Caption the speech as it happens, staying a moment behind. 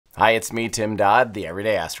Hi, it's me, Tim Dodd, the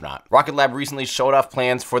Everyday Astronaut. Rocket Lab recently showed off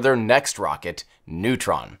plans for their next rocket,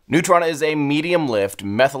 Neutron. Neutron is a medium-lift,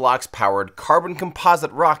 methalox-powered carbon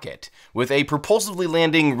composite rocket with a propulsively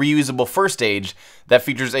landing reusable first stage that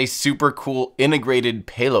features a super cool integrated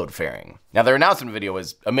payload fairing. Now, their announcement video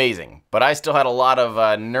was amazing, but I still had a lot of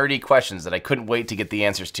nerdy questions that I couldn't wait to get the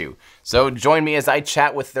answers to. So join me as I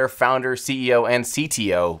chat with their founder, CEO, and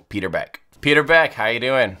CTO, Peter Beck. Peter Beck, how you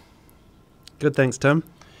doing? Good, thanks, Tim.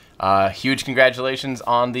 Huge congratulations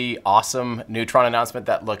on the awesome Neutron announcement.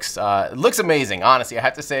 That looks amazing. Honestly, I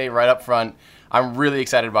have to say right up front, I'm really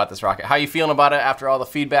excited about this rocket. How you feeling about it after all the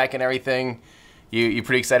feedback and everything? You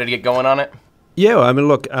pretty excited to get going on it? Yeah, well, I mean,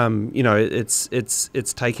 look, you know,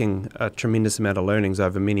 it's taking a tremendous amount of learnings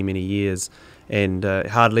over many years, and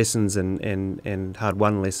hard lessons and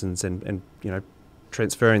hard-won lessons, and you know,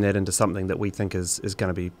 transferring that into something that we think is going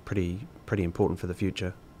to be pretty important for the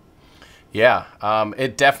future. Yeah,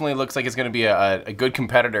 it definitely looks like it's going to be a good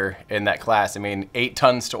competitor in that class. I mean, 8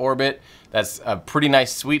 tons to orbit, that's a pretty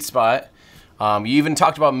nice sweet spot. You even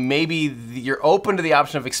talked about maybe you're open to the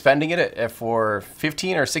option of expending it for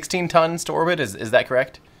 15 or 16 tons to orbit. Is that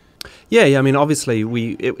correct? Yeah. I mean, obviously,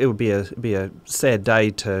 it would be a sad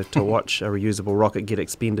day to watch a reusable rocket get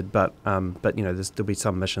expended, but you know, there'll be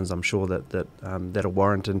some missions, I'm sure, that'll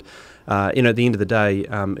warrant, and you know, at the end of the day,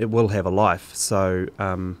 it will have a life. So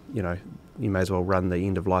you know, you may as well run the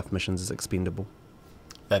end of life missions as expendable.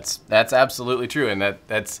 That's absolutely true, and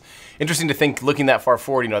that's interesting to think, looking that far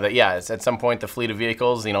forward. You know, that yeah, it's at some point the fleet of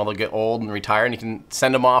vehicles, you know, they'll get old and retire, and you can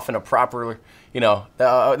send them off in a proper, you know,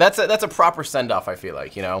 that's a proper send off. I feel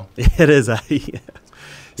like, you know, it is a. Yeah.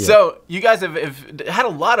 So you guys have had a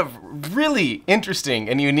lot of really interesting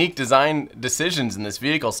and unique design decisions in this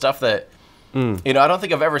vehicle, stuff that you know, I don't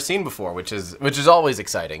think I've ever seen before, which is always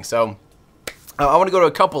exciting. So I want to go to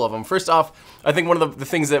a couple of them. First off, I think one of the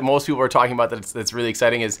things that most people are talking about that's really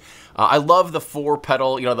exciting is I love the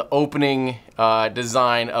 4-petal, you know, the opening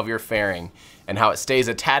design of your fairing and how it stays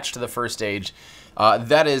attached to the first stage.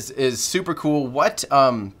 That is super cool.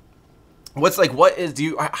 How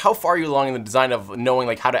far are you along in the design of knowing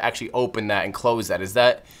like how to actually open that and close that? Is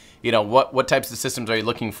that, you know, what types of systems are you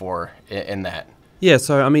looking for in that? Yeah,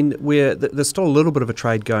 so I mean, there's still a little bit of a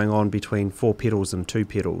trade going on between 4 pedals and 2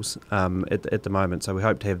 pedals at the moment. So we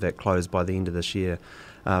hope to have that closed by the end of this year.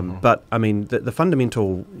 But I mean, the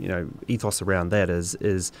fundamental, you know, ethos around that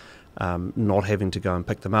is not having to go and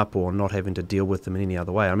pick them up or not having to deal with them in any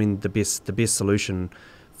other way. I mean, the best solution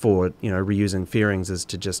for, you know, reusing fairings is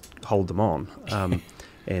to just hold them on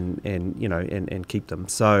and you know, and keep them.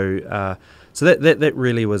 So that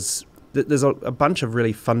really was. There's a bunch of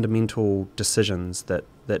really fundamental decisions that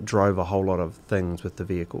drove a whole lot of things with the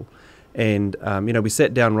vehicle. And, you know, we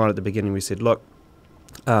sat down right at the beginning, we said, look,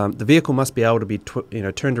 the vehicle must be able to be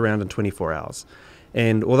turned around in 24 hours.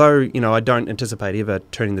 And although, you know, I don't anticipate ever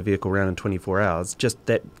turning the vehicle around in 24 hours, just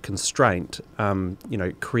that constraint, you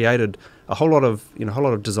know, created a whole lot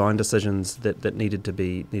of design decisions that needed to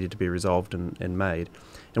be resolved and made.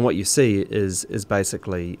 And what you see is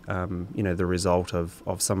basically, you know, the result of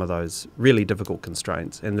some of those really difficult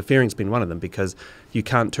constraints. And the fairing's been one of them, because you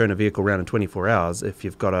can't turn a vehicle around in 24 hours if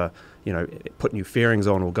you've got to, you know, put new fairings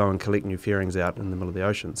on or go and collect new fairings out in the middle of the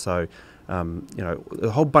ocean. So, you know,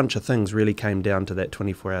 a whole bunch of things really came down to that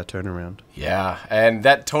 24-hour turnaround. Yeah, and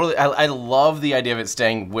that totally, I love the idea of it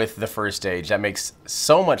staying with the first stage. That makes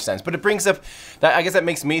so much sense. But it brings up, I guess that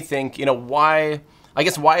makes me think, you know, why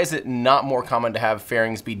is it not more common to have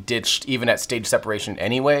fairings be ditched even at stage separation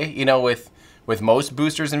anyway? You know, with most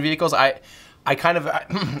boosters and vehicles, I kind of,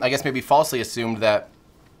 I guess maybe falsely assumed that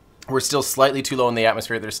we're still slightly too low in the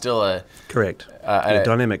atmosphere. There's still a correct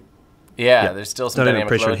dynamic. Yeah, there's still some dynamic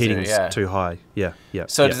pressure load heating too high. Yeah.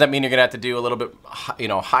 So does that mean you're gonna have to do a little bit, you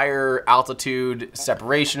know, higher altitude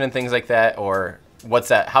separation and things like that, or what's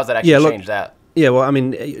that? How's that actually change that? Yeah, well, I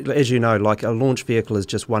mean, as you know, like a launch vehicle is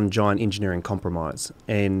just one giant engineering compromise,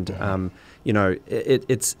 and you know,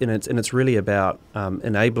 it's really about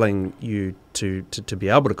enabling you to be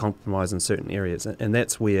able to compromise in certain areas, and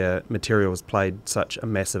that's where materials played such a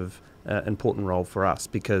massive, important role for us,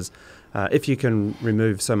 because if you can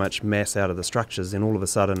remove so much mass out of the structures, then all of a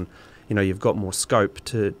sudden, you know, you've got more scope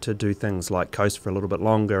to do things like coast for a little bit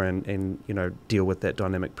longer and you know, deal with that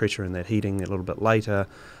dynamic pressure and that heating a little bit later.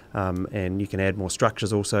 And you can add more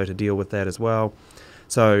structures also to deal with that as well.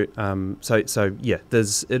 So yeah,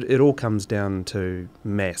 it all comes down to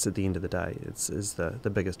mass at the end of the day. Is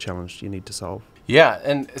the biggest challenge you need to solve. Yeah,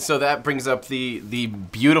 and so that brings up the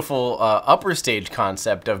beautiful upper stage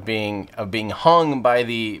concept of being hung by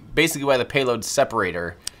basically by the payload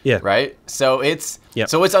separator Yeah. Right? So it's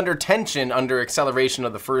under tension under acceleration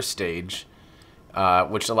of the first stage,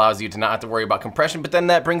 which allows you to not have to worry about compression. But then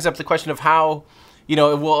that brings up the question of how, it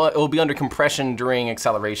will be under compression during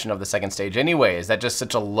acceleration of the second stage anyway. Is that just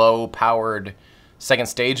such a low-powered second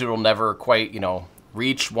stage it will never quite,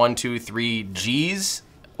 reach 1, 2, 3 Gs?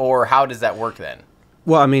 Or how does that work then?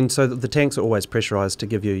 Well, I mean, so the tanks are always pressurized to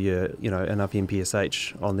give you your, enough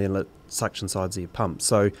MPSH on the inlet suction sides of your pump.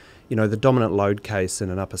 So, the dominant load case in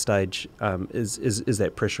an upper stage is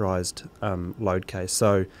that pressurized load case.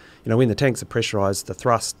 So, when the tanks are pressurized, the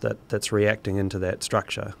thrust that's reacting into that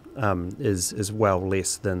structure is well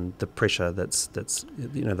less than the pressure that's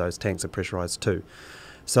those tanks are pressurized to.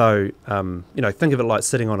 So, think of it like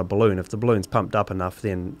sitting on a balloon. If the balloon's pumped up enough,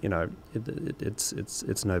 then,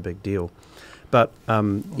 it's no big deal. But,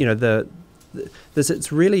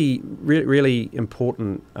 it's really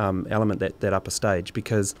important element, that upper stage,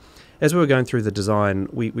 because as we were going through the design,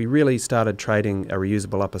 we really started trading a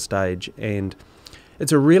reusable upper stage, and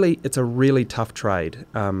it's a really tough trade.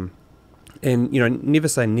 And, never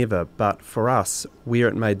say never, but for us, where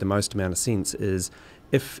it made the most amount of sense is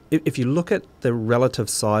if you look at the relative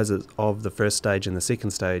sizes of the first stage and the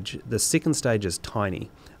second stage is tiny.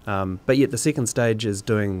 But yet the second stage is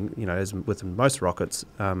doing, as with most rockets,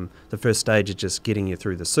 the first stage is just getting you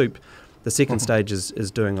through the soup. The second stage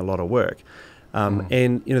is doing a lot of work.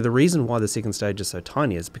 And, the reason why the second stage is so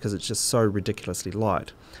tiny is because it's just so ridiculously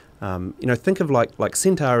light. Think of like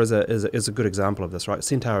Centaur is a good example of this, right?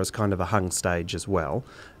 Centaur is kind of a hung stage as well,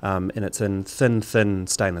 and it's in thin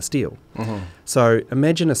stainless steel. So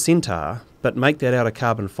imagine a Centaur, but make that out of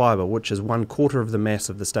carbon fibre, which is 1/4 of the mass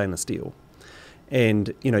of the stainless steel.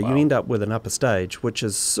 And, you end up with an upper stage, which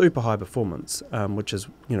is super high performance, which is,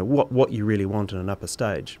 what you really want in an upper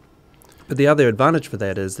stage. But the other advantage for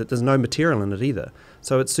that is that there's no material in it either.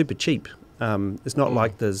 So it's super cheap. It's not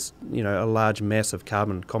like there's, a large mass of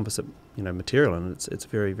carbon composite, material in it. It's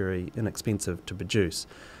very, very inexpensive to produce.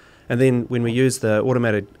 And then when we use the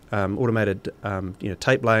automated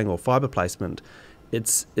tape laying or fibre placement,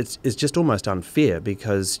 it's just almost unfair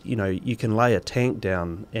because, you can lay a tank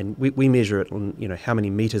down and we measure it on, how many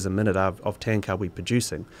metres a minute of tank are we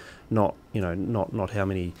producing, not how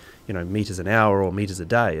many, metres an hour or metres a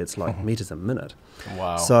day. It's like metres a minute.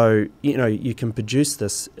 Wow. So, you can produce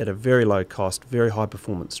this at a very low cost, very high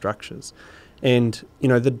performance structures. And,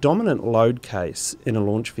 the dominant load case in a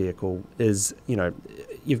launch vehicle is,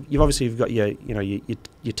 you've got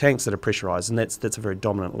your tanks that are pressurized, and that's a very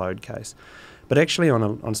dominant load case. But actually,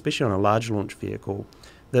 especially on a large launch vehicle,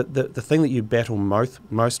 the thing that you battle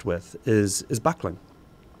most with is buckling.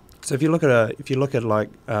 So if you look at like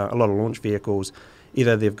a lot of launch vehicles,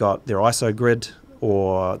 either they've got their ISO grid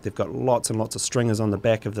or they've got lots and lots of stringers on the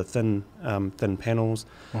back of the thin panels,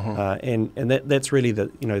 and that's really the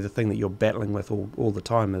thing that you're battling with all the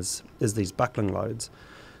time is these buckling loads.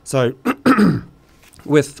 So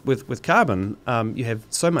with carbon, you have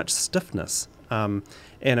so much stiffness.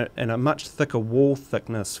 And a much thicker wall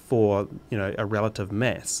thickness for a relative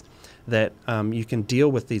mass that you can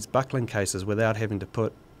deal with these buckling cases without having to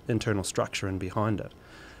put internal structure in behind it.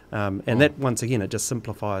 And that, once again, it just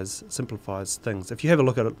simplifies things. If you have a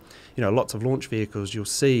look at it, lots of launch vehicles, you'll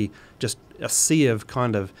see just a sea of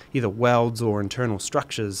kind of either welds or internal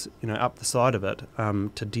structures, up the side of it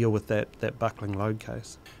to deal with that buckling load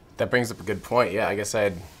case. That brings up a good point. Yeah, I guess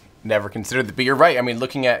I'd never considered that, but you're right. I mean,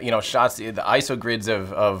 looking at shots, the ISO grids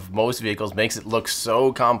of most vehicles makes it look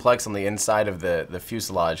so complex on the inside of the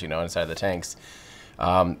fuselage, inside of the tanks.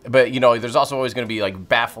 But there's also always going to be like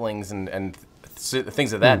bafflings and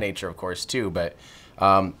things of that nature, of course, too. But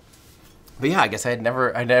yeah, I guess I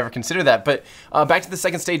never considered that. But back to the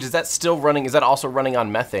second stage, is that still running? Is that also running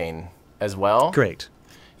on methane as well? Correct.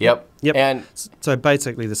 Yep. And so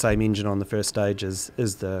basically the same engine on the first stage as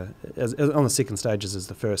on the second stages as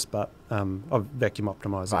the first, but vacuum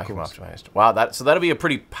optimized. Vacuum optimized. Wow. So that'll be a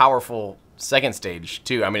pretty powerful second stage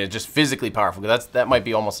too. I mean, it's just physically powerful. That might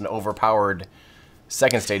be almost an overpowered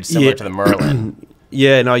second stage, similar to the Merlin.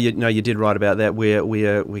 Yeah. No, you did right about that.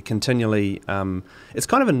 We continually. It's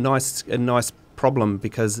kind of a nice problem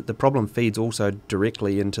because the problem feeds also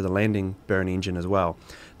directly into the landing burn engine as well.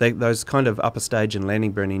 Those kind of upper stage and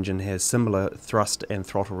landing burn engine has similar thrust and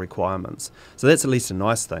throttle requirements. So that's at least a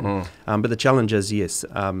nice thing. But the challenge is, yes,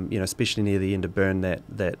 especially near the end of burn,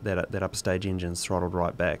 that upper stage engine's throttled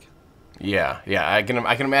right back. Yeah, I can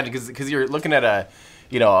imagine because you're looking at a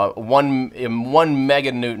 1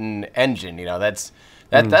 meganewton engine. That's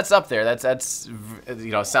That's up there. That's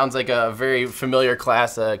sounds like a very familiar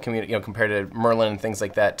class, compared to Merlin and things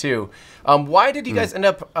like that too. Why did you guys end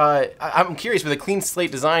up? I'm curious. With a clean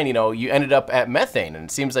slate design, you ended up at methane, and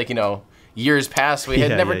it seems like years past we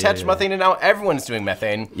had never touched methane, and now everyone's doing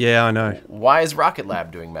methane. Yeah, I know. Why is Rocket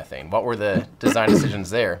Lab doing methane? What were the design decisions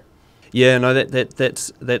there? Yeah, no,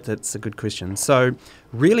 that's a good question. So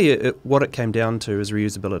really, what it came down to is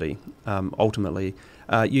reusability. Ultimately,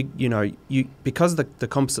 because the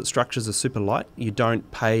composite structures are super light, you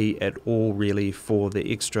don't pay at all really for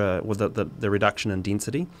the extra, or the reduction in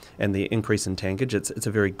density and the increase in tankage. It's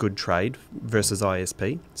a very good trade versus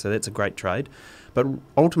ISP, so that's a great trade. But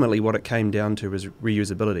ultimately, what it came down to was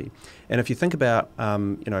reusability. And if you think about,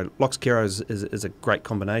 LOX-Kero is a great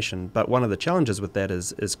combination, but one of the challenges with that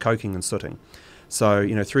is coking and sooting. So,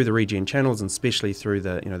 through the regen channels, and especially through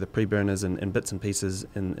the pre-burners and bits and pieces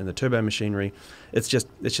in the turbo machinery, it's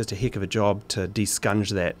just a heck of a job to descunge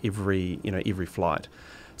that every flight.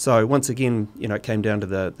 So once again, it came down to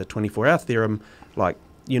the 24-hour theorem. Like,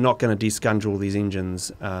 you're not going to descunge all these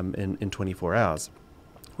engines in 24 hours.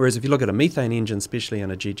 Whereas if you look at a methane engine, especially in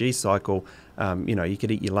a GG cycle, you could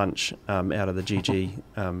eat your lunch out of the GG,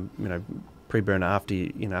 pre-burner after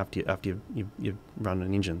you run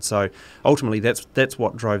an engine. So ultimately, that's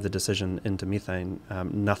what drove the decision into methane.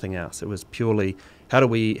 Nothing else. It was purely how do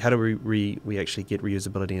we actually get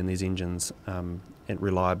reusability in these engines and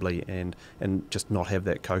reliably and just not have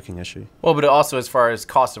that coking issue. Well, but also as far as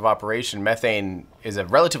cost of operation, methane is a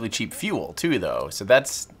relatively cheap fuel too, though. So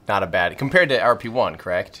that's not a bad compared to RP1,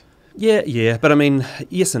 correct? Yeah. But I mean,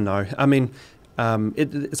 yes and no. I mean,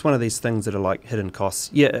 it's one of these things that are like hidden costs.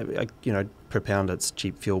 Yeah, per pound it's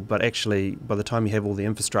cheap fuel, but actually by the time you have all the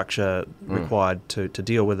infrastructure required to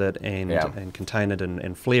deal with it and contain it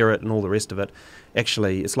and flare it and all the rest of it,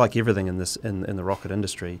 actually it's like everything in the rocket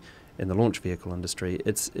industry, in the launch vehicle industry.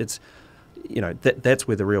 It's that's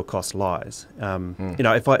where the real cost lies.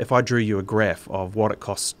 If I drew you a graph of what it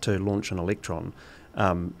costs to launch an Electron,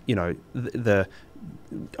 the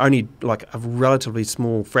only like a relatively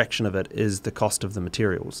small fraction of it is the cost of the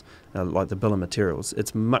materials, like the bill of materials.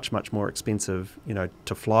 It's much more expensive,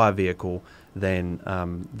 to fly a vehicle than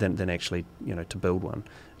actually, to build one.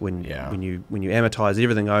 When you amortize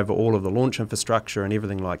everything over all of the launch infrastructure and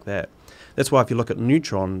everything like that. That's why if you look at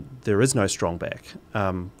Neutron, there is no strong back.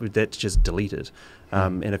 That's just deleted.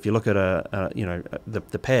 And if you look at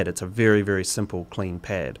the pad, it's a very, very simple, clean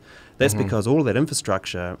pad. That's because all of that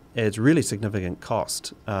infrastructure adds really significant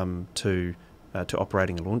cost to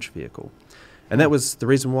operating a launch vehicle. And that was the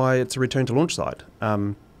reason why it's a return to launch site.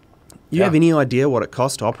 You have any idea what it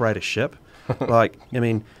costs to operate a ship?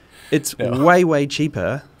 It's way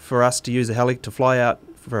cheaper for us to use to fly out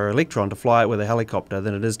for Electron to fly it with a helicopter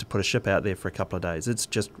than it is to put a ship out there for a couple of days. It's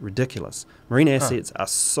just ridiculous. Marine assets are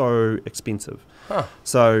so expensive.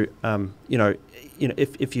 So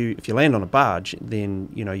if you land on a barge, then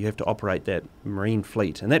you have to operate that marine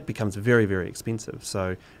fleet, and that becomes very, very expensive.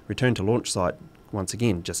 So return to launch site, once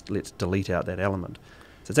again, just let's delete out that element.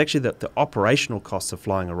 So it's actually the operational costs of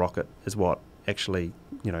flying a rocket is what actually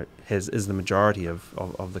is the majority of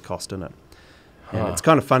the cost in it. And it's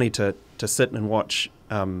kind of funny to sit and watch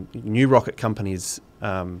new rocket companies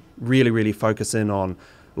really focus in on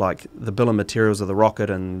like the bill of materials of the rocket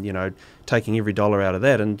and taking every dollar out of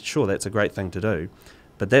that. And sure, that's a great thing to do,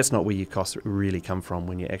 but that's not where your costs really come from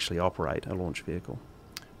when you actually operate a launch vehicle.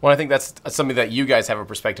 Well, I think that's something that you guys have a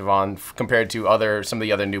perspective on compared to some of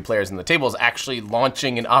the other new players in the table is actually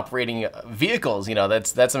launching and operating vehicles.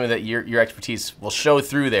 That's something that your expertise will show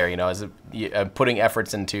through there. As putting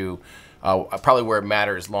efforts into probably where it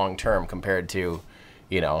matters long term compared to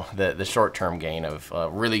the short term gain of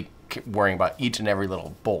really worrying about each and every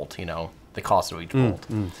little bolt. The cost of each bolt.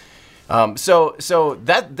 So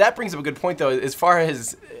that brings up a good point though. As far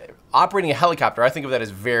as operating a helicopter, I think of that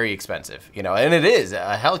as very expensive, and it is.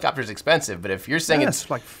 A helicopter is expensive, but if you're saying it's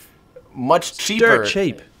like much cheaper, dirt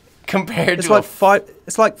cheap compared it's to like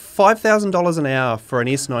it's like $5,000 an hour for an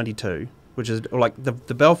S92, which is like the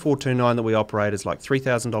Bell 429 that we operate is like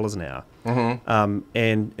 $3,000 an hour.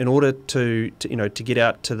 And in order to get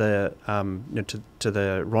out to the to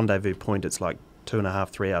the rendezvous point, it's like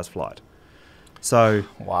 2.5-3 hours flight. So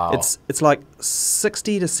wow, it's like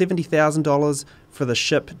 $60,000 to $70,000 for the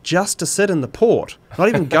ship just to sit in the port, not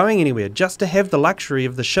even going anywhere, just to have the luxury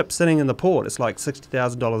of the ship sitting in the port. It's like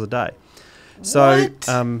 $60,000 a day. So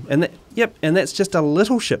and that's just a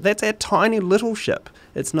little ship. That's a tiny little ship.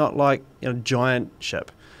 It's not like a giant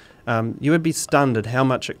ship. You would be stunned at how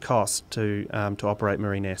much it costs to operate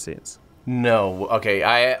marine assets. No. Okay,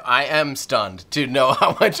 I am stunned to know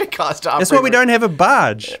how much it costs to operate. That's why we don't have a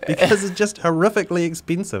barge, because it's just horrifically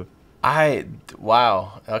expensive.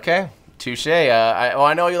 Wow. Okay. Touche.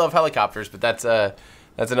 I know you love helicopters, but that's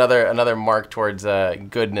another mark towards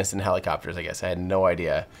goodness in helicopters, I guess. I had no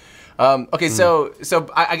idea. Okay, so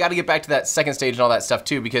I got to get back to that second stage and all that stuff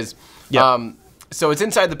too, because so it's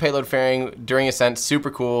inside the payload fairing during ascent,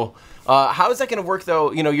 super cool. How is that going to work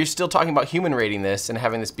though? You know, you're still talking about human rating this and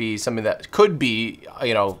having this be something that could be,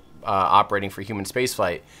 operating for human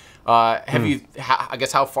spaceflight. Have you? I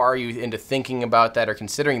guess how far are you into thinking about that or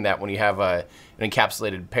considering that when you have an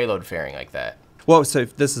encapsulated payload fairing like that? Well, so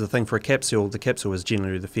this is the thing for a capsule. The capsule is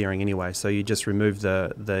generally the fairing anyway, so you just remove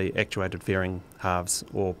the actuated fairing halves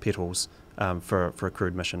or petals for a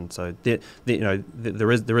crewed mission. So there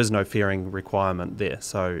is no fairing requirement there.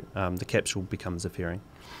 So the capsule becomes a fairing.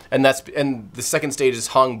 And the second stage is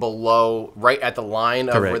hung below, right at the line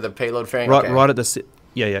of where the payload fairing. Right at the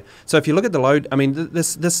yeah. So if you look at the load, I mean,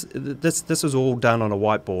 this is all done on a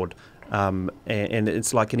whiteboard, and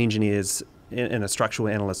it's like an engineer's and a structural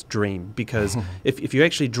analyst's dream, because if you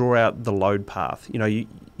actually draw out the load path,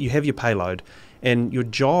 you have your payload, and your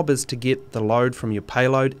job is to get the load from your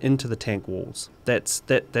payload into the tank walls. That's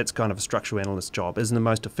kind of a structural analyst's job, is in the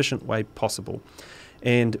most efficient way possible.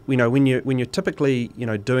 And when you're typically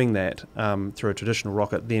doing that through a traditional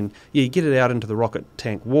rocket, then you get it out into the rocket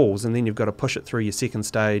tank walls, and then you've got to push it through your second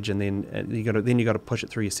stage, and then you got to push it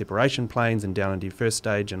through your separation planes and down into your first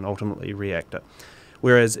stage, and ultimately reactor.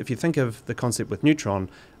 Whereas if you think of the concept with Neutron,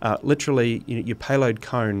 literally your payload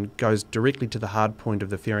cone goes directly to the hard point of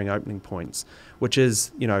the fairing opening points, which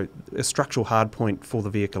is a structural hard point for the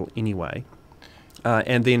vehicle anyway.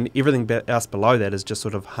 And then everything else below that is just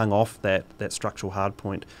sort of hung off that structural hard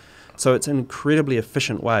point. So it's an incredibly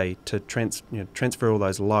efficient way to transfer all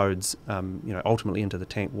those loads ultimately into the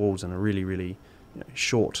tank walls in a really, really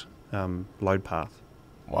short load path.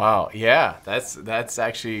 Wow, yeah, that's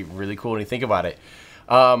actually really cool when you think about it.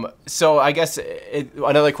 So I guess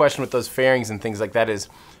another question with those fairings and things like that is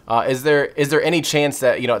there any chance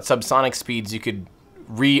that at subsonic speeds you could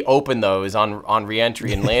reopen those on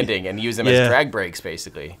reentry and landing and use them as drag brakes,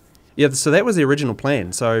 basically? Yeah, so that was the original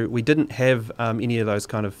plan. So we didn't have any of those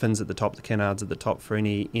kind of fins at the top, the canards at the top, for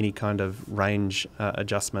any kind of range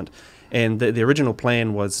adjustment. And the original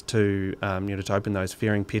plan was to to open those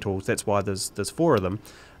fairing petals. That's why there's 4 of them,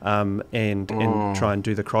 and try and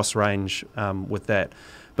do the cross range with that.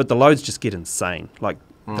 But the loads just get insane. Like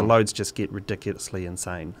the loads just get ridiculously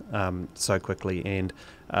insane so quickly, and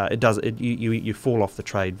you fall off the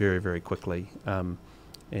trade very, very quickly.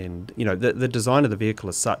 And the design of the vehicle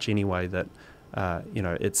is such anyway that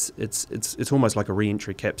it's almost like a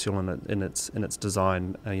re-entry capsule in its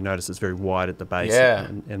design. You notice it's very wide at the base,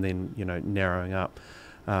 and then narrowing up.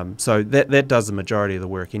 So that does the majority of the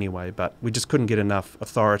work anyway. But we just couldn't get enough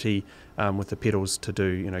authority with the pedals to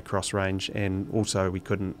do cross range, and also we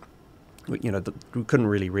couldn't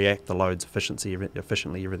really react the loads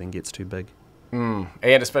efficiently. Everything gets too big. And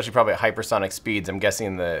especially probably at hypersonic speeds, I'm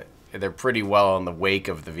guessing they're pretty well in the wake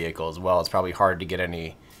of the vehicle as well. It's probably hard to get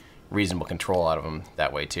any reasonable control out of them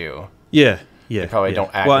that way too. Yeah. They probably don't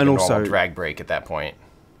act like a normal drag brake at that point.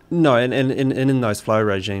 No, and in those flow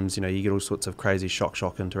regimes, you get all sorts of crazy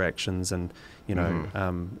shock interactions, and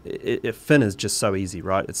fin is just so easy,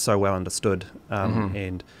 right? It's so well understood,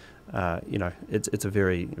 and it's a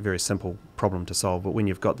very, very simple problem to solve. But when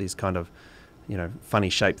you've got these kind of funny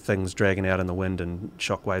shaped things dragging out in the wind and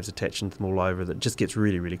shock waves attaching to them all over, that just gets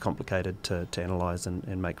really, really complicated to analyze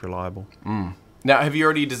and make reliable. Now, have you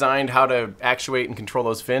already designed how to actuate and control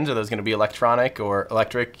those fins? Are those going to be electronic or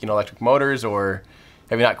electric motors, or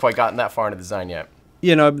have you not quite gotten that far into design yet?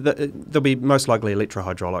 They'll be most likely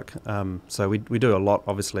electrohydraulic. So we do a lot,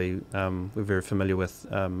 obviously. We're very familiar with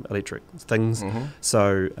electric things.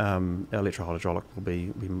 So electrohydraulic will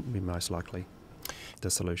be most likely the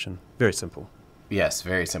solution. Very simple. Yes,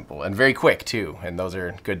 very simple and very quick too. And those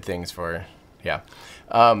are good things for,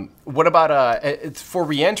 what about it's for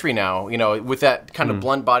reentry now? With that kind of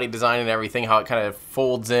blunt body design and everything, how it kind of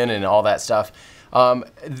folds in and all that stuff.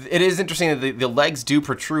 It is interesting that the legs do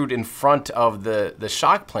protrude in front of the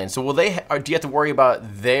shock plane. So do you have to worry about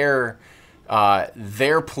their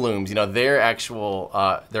plumes? Their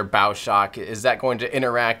actual their bow shock, is that going to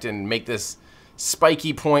interact and make this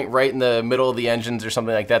spiky point right in the middle of the engines or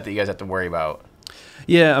something like that you guys have to worry about?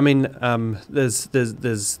 Yeah, I mean, there's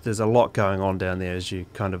a lot going on down there, as you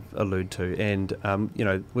kind of allude to, and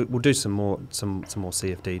we'll do some more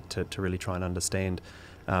CFD to really try and understand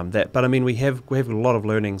that. But I mean, we have a lot of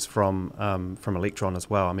learnings from Electron as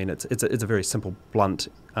well. I mean, it's a very simple blunt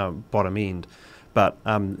bottom end, But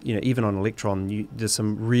even on Electron, there's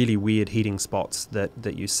some really weird heating spots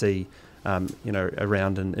that you see,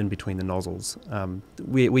 around and in between the nozzles,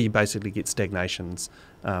 where you basically get stagnations,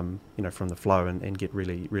 from the flow and get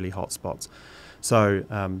really, really hot spots. So,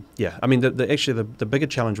 the bigger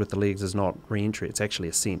challenge with the legs is not re-entry, it's actually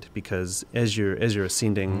ascent, because as you're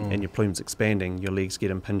ascending and your plume's expanding, your legs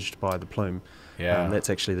get impinged by the plume. Yeah. That's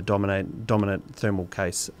actually the dominant thermal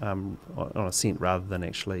case on ascent rather than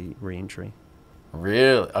actually re-entry.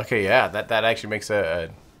 Really? Okay, yeah, that actually makes a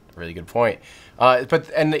really good point.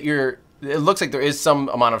 It looks like there is some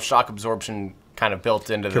amount of shock absorption kind of built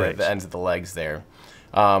into the ends of the legs there.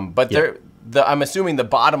 I'm assuming the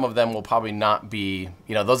bottom of them will probably not be,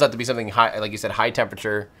 those have to be something high, like you said, high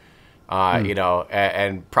temperature,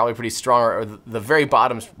 and probably pretty strong. Or the very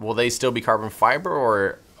bottoms, will they still be carbon fiber,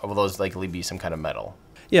 or will those likely be some kind of metal?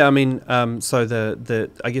 Yeah, so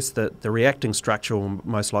I guess the reacting structure will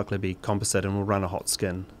most likely be composite and will run a hot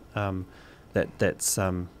skin. We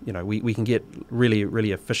can get really,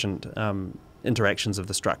 really efficient interactions of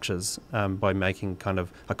the structures by making kind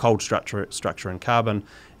of a cold structure in carbon,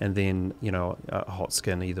 and then a hot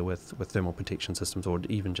skin either with thermal protection systems or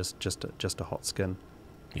even just a hot skin.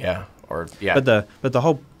 Yeah, But the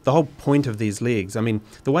whole point of these legs,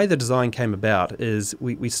 the way the design came about is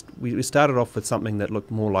we started off with something that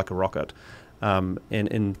looked more like a rocket, and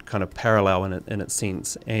in kind of parallel in its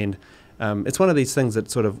sense, and it's one of these things that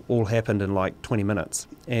sort of all happened in like 20 minutes,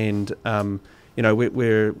 and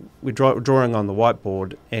we're drawing on the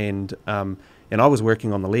whiteboard, and I was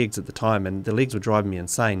working on the legs at the time, and the legs were driving me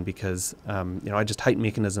insane because I just hate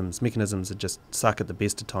mechanisms. Mechanisms that just suck at the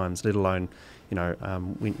best of times, let alone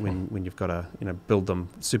when you've got to build them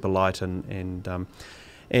super light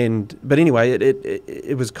but anyway,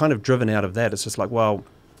 it was kind of driven out of that. It's just like, well,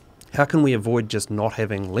 how can we avoid just not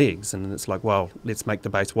having legs? And it's like, well, let's make the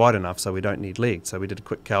base wide enough so we don't need legs. So we did a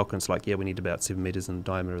quick calc, and it's like, yeah, we need about 7 meters in the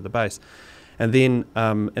diameter of the base. And then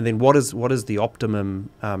what is the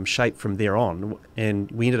optimum shape from there on? And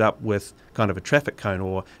we ended up with kind of a traffic cone,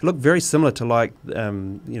 or it looked very similar to like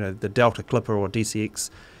the Delta Clipper or DCX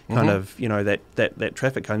kind of that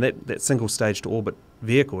traffic cone, that single stage to orbit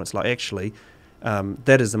vehicle. It's like, actually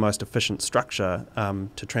that is the most efficient structure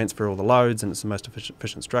to transfer all the loads, and it's the most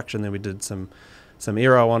efficient structure. And then we did some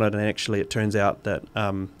aero on it, and actually it turns out that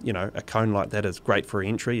a cone like that is great for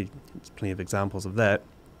entry. There's plenty of examples of that.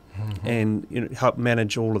 And help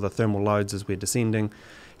manage all of the thermal loads as we're descending.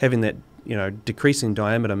 Having that decreasing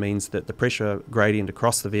diameter means that the pressure gradient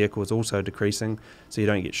across the vehicle is also decreasing, so you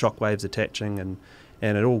don't get shock waves attaching, and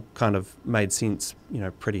it all kind of made sense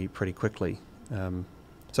pretty quickly.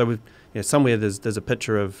 So we've somewhere there's a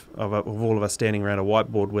picture of all of us standing around a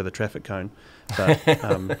whiteboard with a traffic cone, but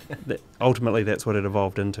ultimately that's what it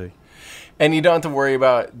evolved into. And you don't have to worry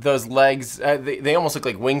about those legs. They almost look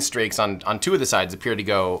like wing strakes on two of the sides. Appear to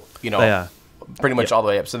go, they are pretty much all the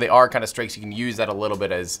way up. So they are kind of strakes. You can use that a little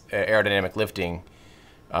bit as aerodynamic lifting.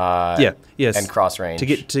 Yes. And cross range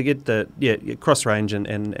to get the cross range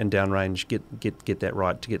and down range. Get that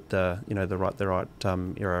right to get the the right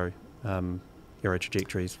aero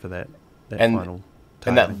trajectories for that final.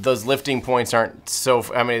 And those lifting points aren't so.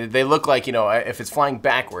 They look like if it's flying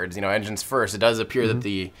backwards, engines first. It does appear that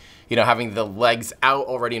the having the legs out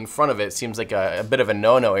already in front of it seems like a bit of a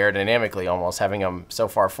no-no aerodynamically, almost having them so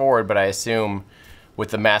far forward. But I assume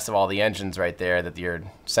with the mass of all the engines right there, that your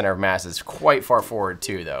center of mass is quite far forward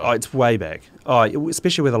too, though. Oh, it's way back. Oh,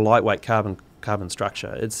 especially with a lightweight carbon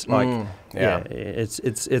structure. It's like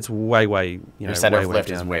it's way your center of lift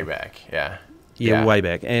is way back. Yeah, way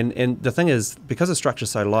back. And the thing is, because the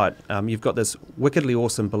structure's so light, you've got this wickedly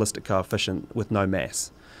awesome ballistic coefficient with no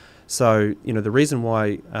mass. So, the reason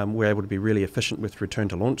why we're able to be really efficient with return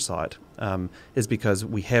to launch site is because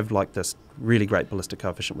we have like this really great ballistic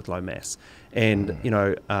coefficient with low mass. And,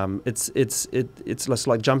 it's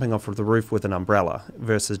like jumping off of the roof with an umbrella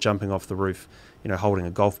versus jumping off the roof, holding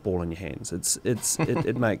a golf ball in your hands.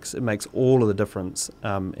 It makes all of the difference,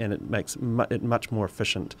 and it makes it much more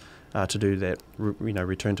efficient to do that,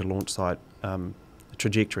 return to launch site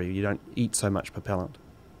trajectory. You don't eat so much propellant.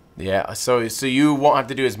 Yeah, so you won't have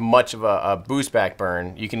to do as much of a boost back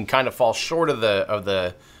burn. You can kind of fall short of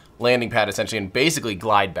the landing pad essentially, and basically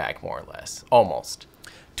glide back more or less, almost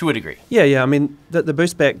to a degree. Yeah. The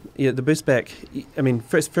boost back.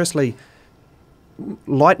 Firstly,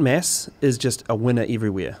 light mass is just a winner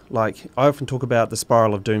everywhere. Like, I often talk about the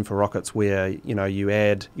spiral of doom for rockets, where you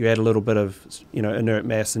add a little bit of inert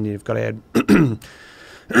mass, and you've got to add.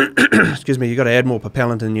 Excuse me, you've got to add more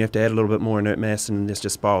propellant, and you have to add a little bit more inert mass, and this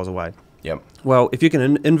just spirals away. Yep. Well, if you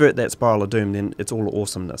can invert that spiral of doom, then it's all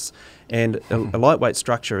awesomeness. And a lightweight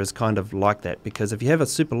structure is kind of like that, because if you have a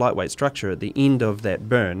super lightweight structure at the end of that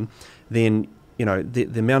burn, then the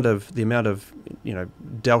amount of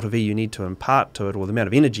delta V you need to impart to it, or the amount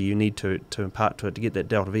of energy you need to impart to it to get that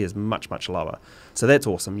delta V is much lower. So that's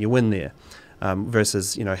awesome. You win there,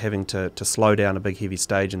 versus having to slow down a big heavy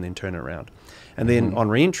stage and then turn it around. And then on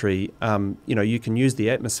re-entry, you can use the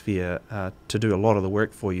atmosphere to do a lot of the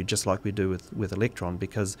work for you, just like we do with Electron,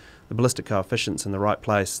 because the ballistic coefficient's in the right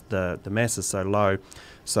place, the mass is so low,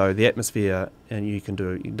 so the atmosphere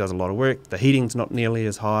it does a lot of work. The heating's not nearly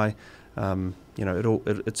as high.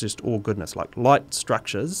 It's just all goodness. Like light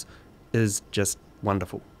structures is just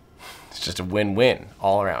wonderful. It's just a win-win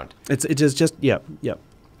all around. It just yep.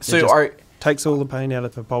 So takes all the pain out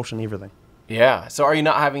of propulsion, everything. Yeah. So are you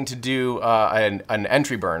not having to do an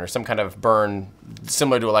entry burn or some kind of burn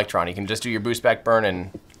similar to Electron? You can just do your boost back burn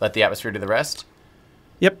and let the atmosphere do the rest?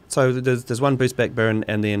 Yep. So there's one boost back burn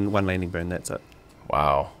and then one landing burn. That's it.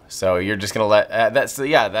 Wow. So you're just going to let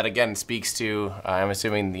that again speaks to, I'm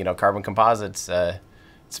assuming, carbon composites.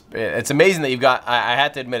 It's amazing that you've got, I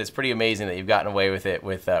have to admit, it's pretty amazing that you've gotten away with it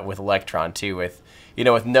with Electron too, with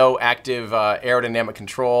no active aerodynamic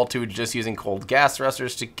control, to just using cold gas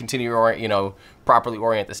thrusters to continue properly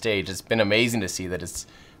orient the stage. It's been amazing to see that it's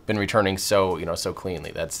been returning so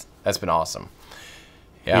cleanly. That's been awesome.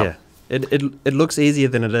 Yeah. It looks easier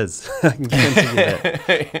than it is. I can guarantee you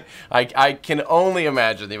that. I can only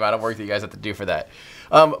imagine the amount of work that you guys have to do for that.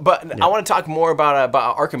 But I want to talk more about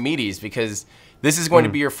Archimedes, because this is going to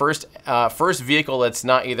be your first vehicle that's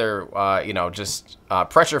not either just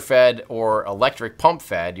pressure fed or electric pump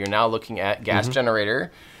fed. You're now looking at gas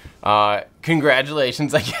generator.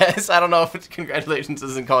 Congratulations, I guess. I don't know if congratulations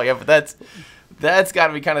isn't called yet, but that's got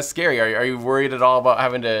to be kind of scary. Are you worried at all about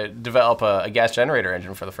having to develop a gas generator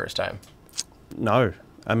engine for the first time? No,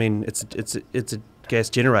 I mean it's a gas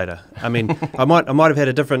generator. I mean, I might have had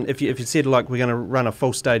a different. If you said like we're going to run a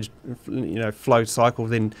full stage, flow cycle,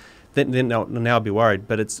 then now I'll be worried.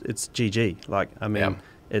 But it's GG. Like I mean,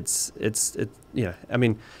 it's I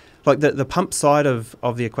mean, like the pump side of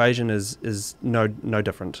the equation is no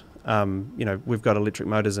different. We've got electric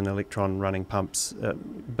motors and Electron running pumps,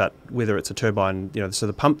 but whether it's a turbine, so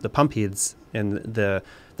the pump heads and the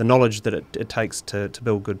knowledge that it takes to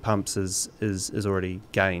build good pumps is already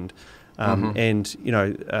gained. And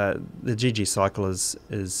the GG cycle is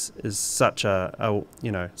such a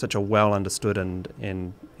well understood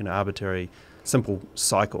and arbitrary simple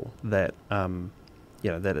cycle that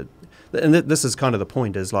and this is kind of the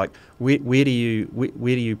point, is like where do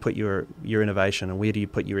you put your innovation and where do you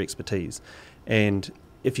put your expertise? And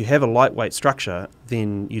if you have a lightweight structure,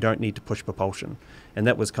 then you don't need to push propulsion, and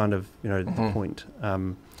that was kind of the point.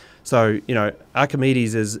 So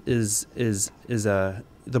Archimedes is the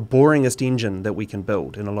boringest engine that we can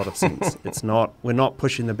build in a lot of sense. We're not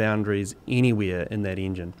pushing the boundaries anywhere in that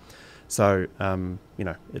engine. So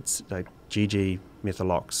it's like GG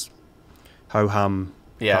Methalox, ho hum.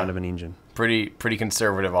 Kind of an engine. Pretty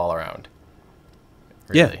conservative all around.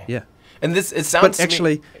 Really. Yeah. And it sounds. But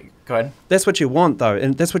actually, go ahead. That's what you want, though,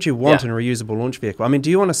 and that's what you want in a reusable launch vehicle. I mean,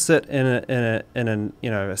 do you want to sit in a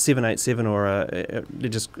 787 or a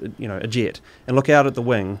jet and look out at the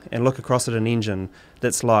wing and look across at an engine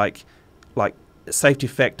that's like safety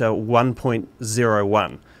factor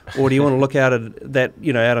 1.01, or do you want to look out at that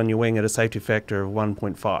out on your wing at a safety factor of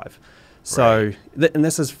 1.5? So, and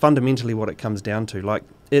this is fundamentally what it comes down to. Like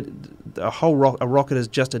a rocket is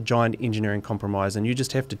just a giant engineering compromise, and you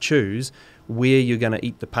just have to choose where you're going to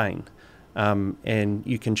eat the pain. And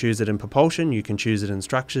you can choose it in propulsion, you can choose it in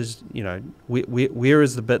structures. Where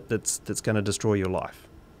is the bit that's going to destroy your life?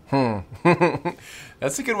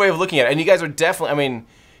 That's a good way of looking at it. And you guys are definitely. I mean,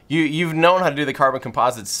 you've known how to do the carbon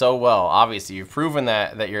composites so well. Obviously, you've proven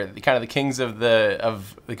that you're kind of the kings of the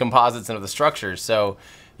composites and of the structures. So.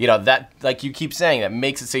 That, like you keep saying, that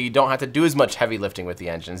makes it so you don't have to do as much heavy lifting with the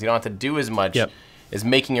engines. You don't have to do as much as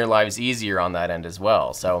making your lives easier on that end as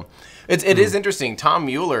well. So it is interesting. Tom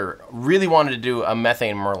Mueller really wanted to do a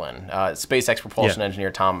Methane Merlin. SpaceX propulsion engineer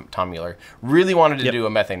Tom Mueller really wanted to do a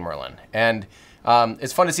Methane Merlin. And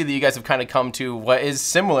it's fun to see that you guys have kind of come to what is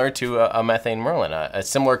similar to a Methane Merlin, a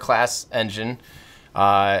similar class engine,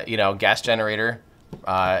 gas generator.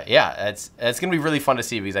 It's going to be really fun to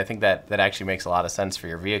see, because I think that actually makes a lot of sense for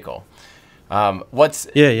your vehicle. And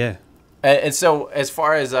so as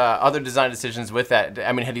far as other design decisions with that,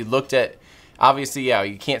 I mean, had you looked at, obviously,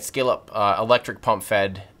 you can't scale up electric pump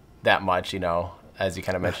fed that much, as you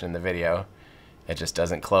kind of mentioned in the video. It just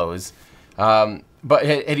doesn't close. But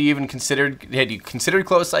had you considered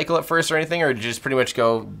closed cycle at first or anything, or did you just pretty much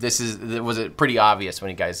go, was it pretty obvious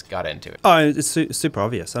when you guys got into it? Oh, it's super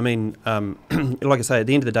obvious. I mean, like I say, at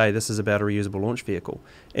the end of the day, this is about a reusable launch vehicle,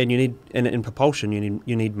 and you need, in propulsion,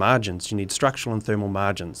 you need margins. You need structural and thermal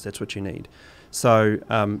margins. That's what you need. So,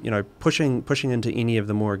 pushing into any of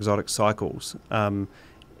the more exotic cycles,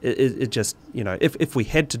 it just, if we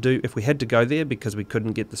had to go there because we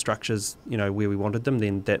couldn't get the structures, where we wanted them,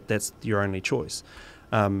 then that's your only choice.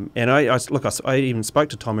 And I even spoke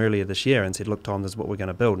to Tom earlier this year and said, look, Tom, this is what we're going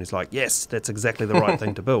to build. And he's like, yes, that's exactly the right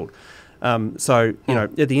thing to build. So,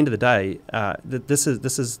 at the end of the day, this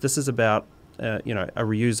is about, a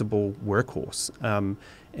reusable workhorse.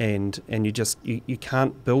 And you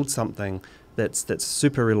can't build something that's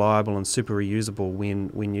super reliable and super reusable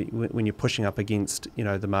when you're pushing up against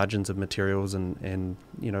the margins of materials and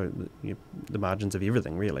the margins of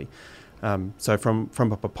everything really. So from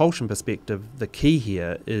a propulsion perspective, the key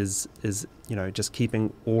here is just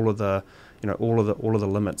keeping all of the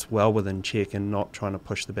limits well within check and not trying to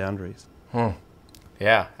push the boundaries.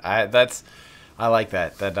 Yeah, I like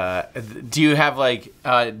that. Do you have do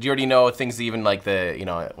you already know things even like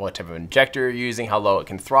what type of injector you're using, how low it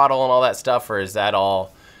can throttle and all that stuff, or is that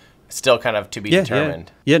all still kind of to be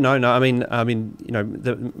determined? Yeah, no. I mean,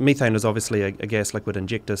 the methane is obviously a gas liquid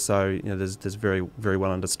injector, so there's very very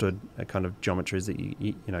well understood kind of geometries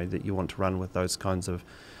that you want to run with those kinds of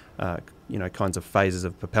phases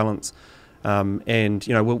of propellants. And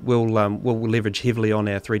we'll leverage heavily on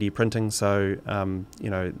our 3D printing. So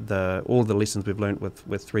all the lessons we've learnt with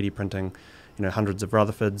 3D printing, hundreds of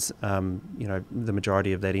Rutherfords, the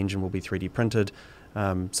majority of that engine will be 3D printed.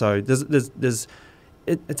 So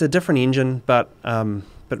it's a different engine, but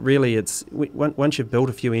really once you've built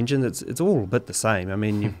a few engines, it's all a bit the same. I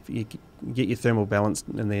mean, you get your thermal balance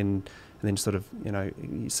and then sort of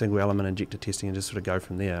single element injector testing and just sort of go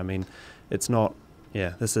from there. I mean, it's not.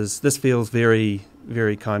 Yeah, this feels very,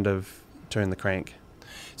 very kind of turn the crank.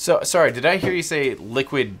 So sorry, did I hear you say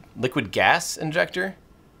liquid gas injector?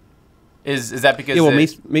 Is that because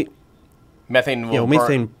methane will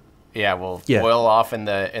methane boil off in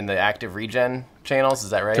the active regen channels?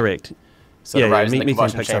 Is that right? Correct. So it arrives in the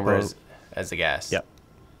combustion chamber as the gas. Yep.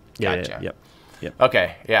 Gotcha. Yep.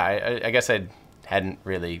 Okay. Yeah. I guess I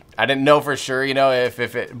didn't know for sure. If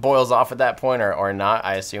it boils off at that point or not.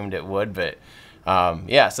 I assumed it would, but.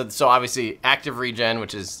 So obviously active regen,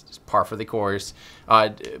 which is par for the course.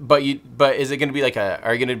 But is it going to be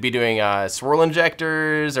are you going to be doing swirl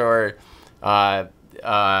injectors or with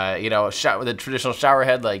a traditional shower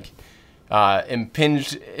head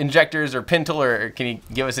impinged injectors or pintle, or can you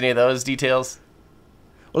give us any of those details?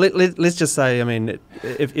 Well, let's just say, I mean,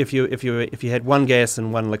 if you had one gas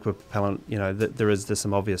and one liquid propellant, there's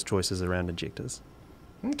some obvious choices around injectors.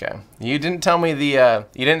 Okay, you didn't tell me you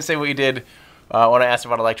didn't say what you did. When I asked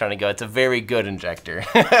about Electron, it's a very good injector.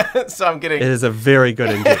 So I'm getting. It is a very good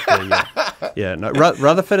injector. Yeah. No,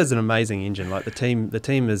 Rutherford is an amazing engine. Like the team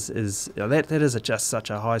is that is just such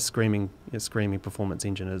a high screaming performance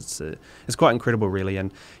engine. It's quite incredible, really.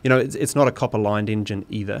 And it's not a copper lined engine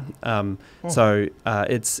either. So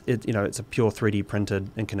it's a pure 3D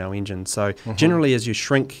printed Inconel engine. So generally, as you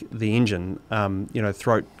shrink the engine,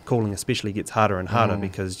 throat cooling especially gets harder and harder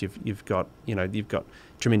because you've got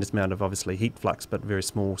tremendous amount of obviously heat flux, but very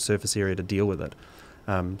small surface area to deal with it.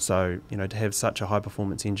 So to have such a high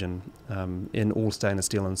performance engine in all stainless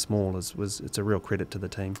steel and small it's a real credit to the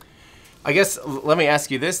team. I guess let me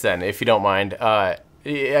ask you this then, if you don't mind.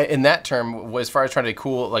 In that term, as far as trying to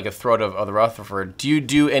cool a throat of the Rutherford, do you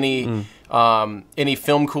do any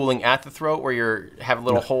film cooling at the throat where you have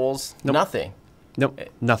little holes? Nope. Nothing. Nope.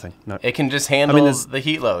 Nothing. No. It can just handle the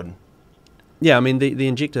heat load. Yeah, I mean the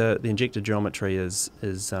injector geometry is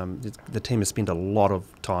the team has spent a lot of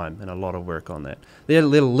time and a lot of work on that. They're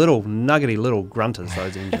little nuggety little grunters,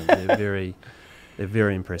 those engines. They're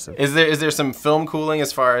very impressive. Is there some film cooling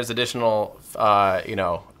as far as additional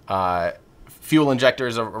fuel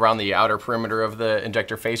injectors around the outer perimeter of the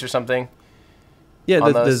injector face or something?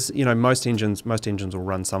 Yeah, there's most engines will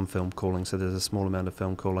run some film cooling, so there's a small amount of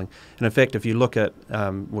film cooling. And in fact, if you look at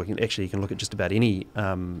you can look at just about any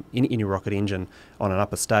rocket engine on an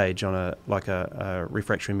upper stage on a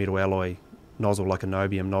refractory metal alloy nozzle like a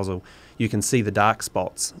niobium nozzle, you can see the dark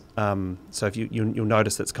spots. So if you'll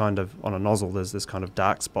notice it's kind of on a nozzle there's this kind of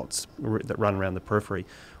dark spots that run around the periphery.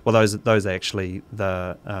 Well, those are actually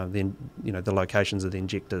the locations of the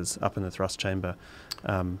injectors up in the thrust chamber,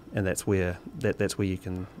 and that's where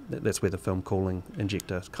the film cooling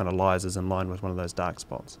injector kind of lies, is in line with one of those dark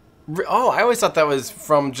spots. Oh, I always thought that was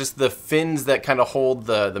from just the fins that kind of hold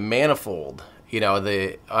the manifold. you know,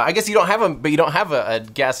 I guess you don't have a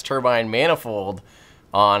gas turbine manifold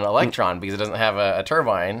on Electron because it doesn't have a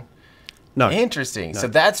turbine. No. Interesting. No. So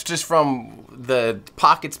that's just from the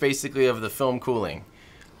pockets, basically, of the film cooling.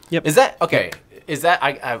 Yep. Is that okay? Yep. Is that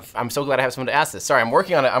I'm so glad I have someone to ask this. Sorry, I'm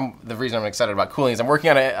working on it. The reason I'm excited about cooling is I'm working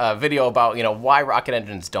on a video about why rocket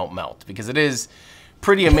engines don't melt, because it is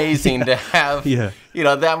pretty amazing to have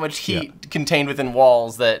that much heat contained within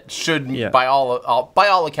walls that should by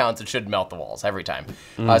all accounts it should melt the walls every time.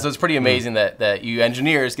 So it's pretty amazing that you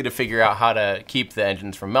engineers get to figure out how to keep the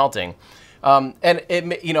engines from melting. And it,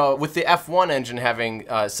 with the F1 engine having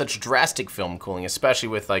such drastic film cooling, especially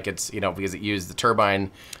with because it used the turbine.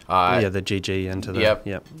 The GG into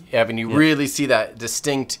the and you really see that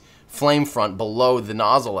distinct flame front below the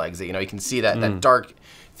nozzle exit. You can see that dark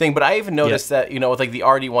thing. But I even noticed that with the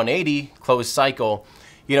RD180 closed cycle,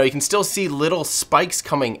 you can still see little spikes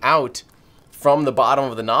coming out from the bottom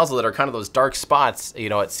of the nozzle that are kind of those dark spots,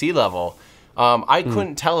 at sea level. I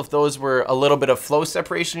couldn't tell if those were a little bit of flow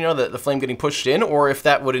separation, the flame getting pushed in, or if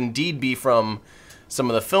that would indeed be from some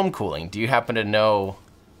of the film cooling. Do you happen to know?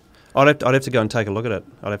 I'd have to go and take a look at it.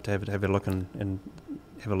 I'd have to have a look and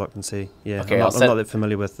have a look and see. Yeah, okay, I'm not that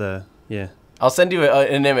familiar with the I'll send you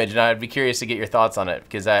an image, and I'd be curious to get your thoughts on it,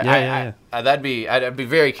 because I'd be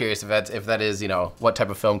very curious if that is what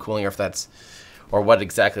type of film cooling, or what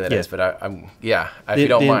exactly that is. But if you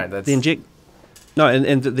don't mind, that's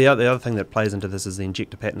and the other thing that plays into this is the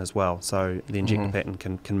injector pattern as well. So the injector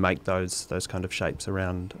pattern can make those kind of shapes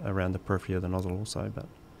around the periphery of the nozzle also. But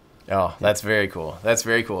that's very cool. That's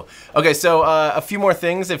very cool. Okay, so a few more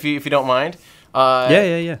things, if you don't mind.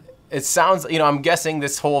 Yeah. It sounds, I'm guessing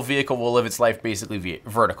this whole vehicle will live its life basically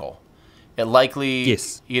vertical. It likely,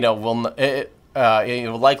 it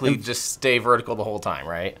will likely just stay vertical the whole time,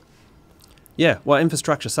 right? Yeah, well,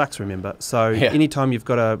 infrastructure sucks, remember. So anytime you've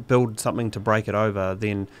got to build something to break it over,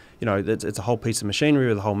 then, it's a whole piece of machinery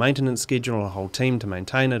with a whole maintenance schedule, a whole team to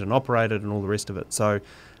maintain it and operate it and all the rest of it. So,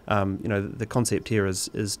 the concept here is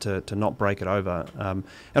to not break it over. And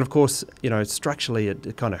of course, structurally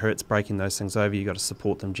it kind of hurts breaking those things over. You've got to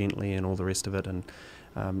support them gently and all the rest of it. And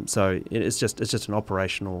so it's just an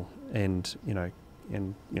operational and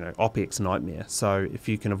OpEx nightmare. So if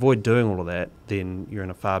you can avoid doing all of that, then you're in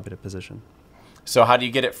a far better position. So how do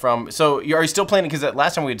you get it from? So are you still planning? Because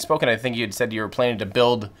last time we had spoken, I think you had said you were planning to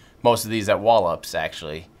build most of these at Wallops.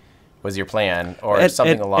 Actually, was your plan, or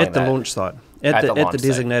something along that? At the launch site. At the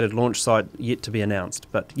designated launch site, yet to be announced.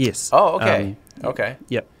 But yes. Oh, okay. Okay.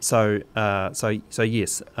 Yep. So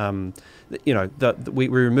yes. We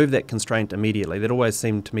removed that constraint immediately. That always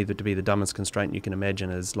seemed to me to be the dumbest constraint you can imagine.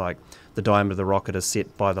 Is like the diameter of the rocket is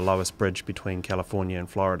set by the lowest bridge between California and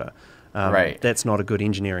Florida. Right. That's not a good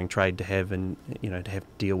engineering trade to have and to have to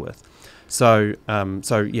deal with. So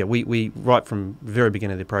we right from the very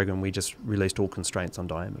beginning of the program, we just released all constraints on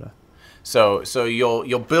diameter. So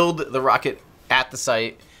you'll build the rocket at the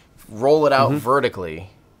site, roll it out vertically,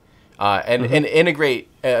 and integrate,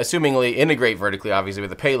 assumingly integrate vertically, obviously with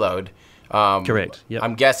the payload. Correct. Yep.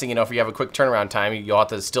 I'm guessing if you have a quick turnaround time, you'll have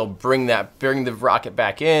to still bring the rocket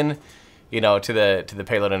back in, to the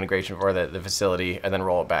payload integration or the facility, and then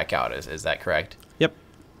roll it back out. Is that correct? Yep.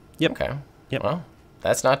 Okay. Yep. Well,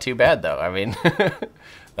 that's not too bad though. I mean,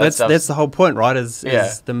 that's the whole point, right? Is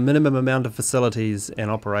the minimum amount of facilities and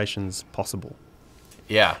operations possible.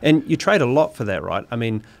 Yeah. And you trade a lot for that, right? I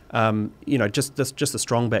mean, just a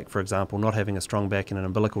strong back, for example, not having a strong back in an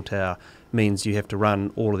umbilical tower means you have to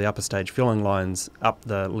run all of the upper stage fueling lines up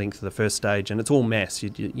the length of the first stage, and it's all mass.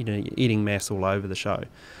 You're eating mass all over the show.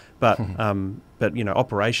 But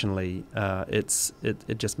operationally,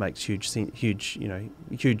 it just makes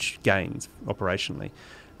huge gains operationally.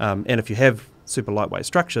 And if you have super lightweight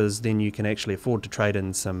structures, then you can actually afford to trade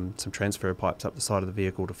in some transfer pipes up the side of the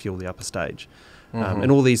vehicle to fuel the upper stage,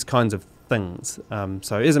 and all these kinds of things.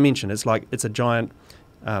 So as I mentioned, it's a giant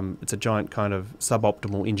kind of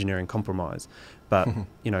suboptimal engineering compromise. But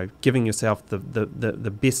giving yourself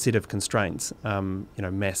the best set of constraints,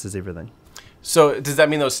 mass is everything. So does that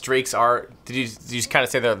mean those Strakes are? Did you kind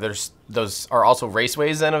of say that those are also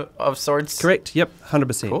raceways then of sorts? Correct. Yep.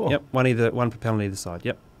 100%. Cool. Yep. One propellant on either side.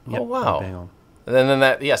 Yep. Oh wow. Bang on. And then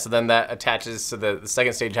that attaches. So the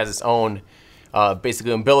second stage has its own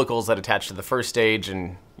basically umbilicals that attach to the first stage,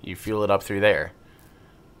 and you fuel it up through there.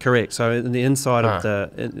 Correct. So in the inside of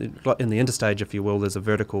in the interstage, if you will, there's a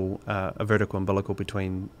vertical umbilical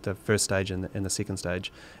between the first stage and the second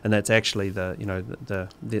stage, and that's actually the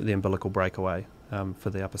umbilical breakaway for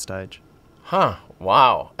the upper stage. Huh.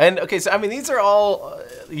 Wow. And okay, so I mean, these are all.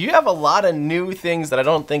 You have a lot of new things that I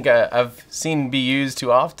don't think I've seen be used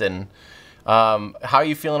too often. How are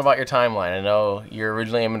you feeling about your timeline? I know you're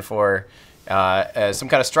originally aiming for some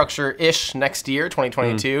kind of structure-ish next year,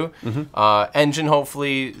 2022. Engine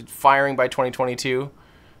hopefully firing by 2022.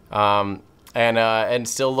 And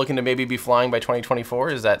still looking to maybe be flying by 2024.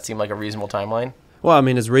 Does that seem like a reasonable timeline? Well, I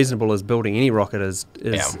mean, as reasonable as building any rocket is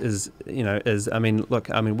I mean,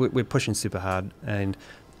 look, I mean, we're pushing super hard, and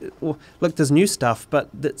well, look, there's new stuff, but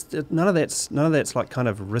none of that's like kind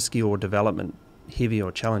of risky or development heavy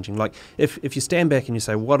or challenging. Like if you stand back and you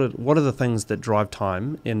say, what are the things that drive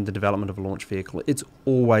time in the development of a launch vehicle? It's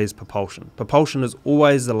always propulsion. Propulsion is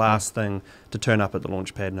always the last thing to turn up at the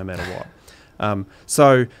launch pad, no matter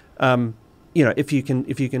what. You know, if you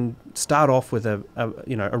can start off with a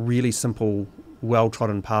really simple,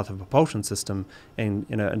 well-trodden path of propulsion system, and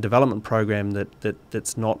a development program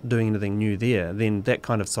that's not doing anything new there, then that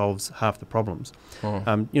kind of solves half the problems.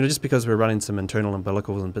 Just because we're running some internal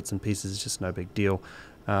umbilicals and bits and pieces is just no big deal.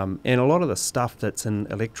 And a lot of the stuff that's in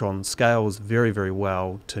Electron scales very, very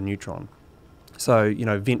well to Neutron. So,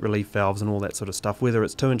 vent relief valves and all that sort of stuff, whether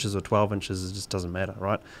it's 2 inches or 12 inches, it just doesn't matter,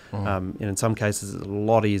 right? And in some cases, it's a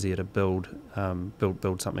lot easier to build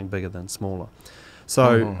something bigger than smaller.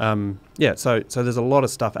 So, so there's a lot of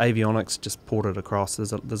stuff. Avionics just ported across.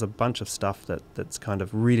 There's a bunch of stuff that's kind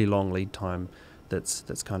of really long lead time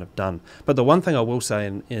that's kind of done. But the one thing I will say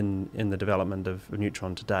in the development of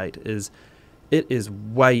Neutron to date is it is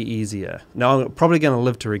way easier. Now, I'm probably going to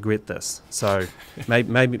live to regret this. So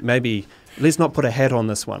maybe let's not put a hat on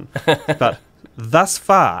this one. But thus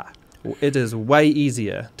far, it is way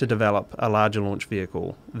easier to develop a larger launch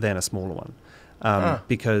vehicle than a smaller one,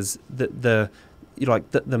 because the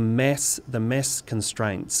mass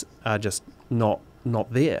constraints are just not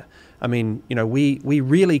there. I mean, we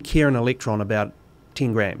really care in Electron about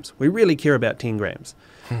 10 grams. We really care about 10 grams.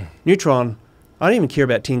 Neutron, I don't even care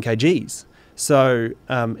about 10 kgs. So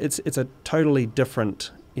it's a totally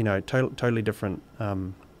different, totally different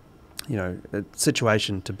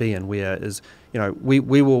situation to be in, where is, we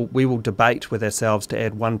will debate with ourselves to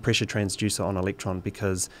add one pressure transducer on Electron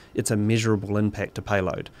because it's a measurable impact to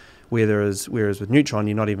payload. Whereas with Neutron,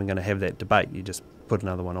 you're not even going to have that debate. You just put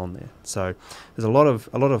another one on there. So there's a lot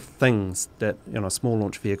of things that a small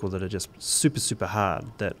launch vehicle that are just super hard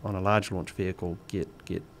that on a large launch vehicle get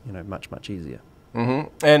much easier.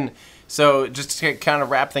 And so just to kind of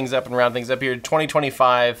wrap things up and round things up here,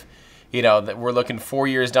 2025. That we're looking 4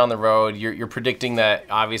 years down the road. You're predicting that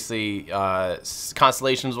obviously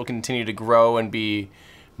constellations will continue to grow and be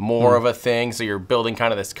more of a thing. So you're building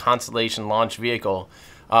kind of this constellation launch vehicle.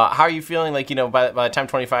 How are you feeling? Like by the time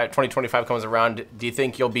 2025 comes around, do you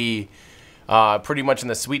think you'll be pretty much in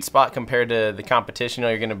the sweet spot compared to the competition?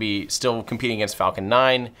 You're going to be still competing against Falcon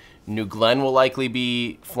 9. New Glenn will likely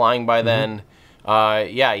be flying by then.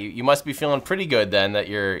 You must be feeling pretty good then that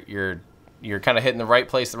you're kind of hitting the right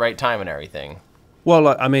place, the right time, and everything.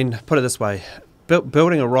 Well, I mean, put it this way: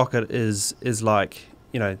 building a rocket is like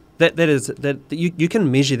that you can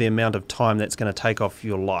measure the amount of time that's going to take off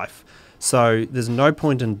your life. So there's no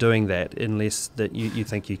point in doing that unless that you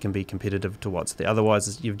think you can be competitive to what's there.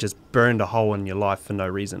 Otherwise, you've just burned a hole in your life for no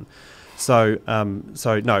reason. So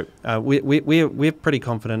we're pretty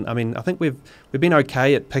confident. I mean, I think we've been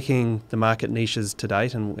okay at picking the market niches to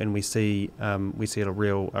date, and we see a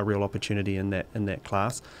real opportunity in that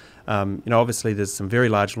class. Obviously there's some very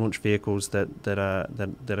large launch vehicles that are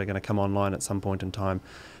going to come online at some point in time,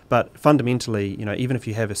 but fundamentally, even if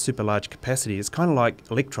you have a super large capacity, it's kind of like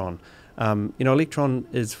Electron. Electron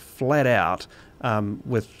is flat out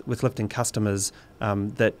with lifting customers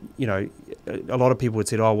that a lot of people would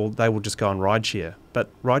say, oh well, they will just go on rideshare,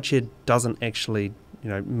 but rideshare doesn't actually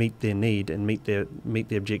meet their need and meet the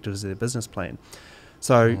objectives of their business plan.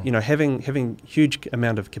 So having huge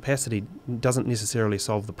amount of capacity doesn't necessarily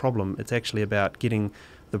solve the problem. It's actually about getting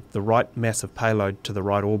the right mass of payload to the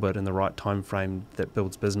right orbit in the right time frame that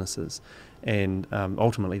builds businesses. And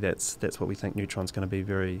ultimately, that's what we think Neutron's going to be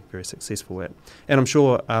very, very successful at. And I'm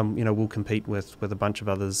sure we'll compete with a bunch of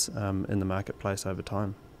others in the marketplace over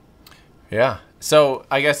time. Yeah. So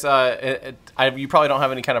I guess you probably don't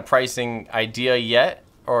have any kind of pricing idea yet,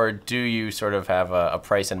 or do you sort of have a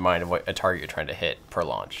price in mind of what a target you're trying to hit per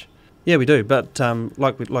launch? Yeah, we do. But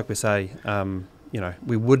like we say,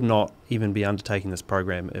 we would not even be undertaking this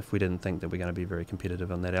program if we didn't think that we're going to be very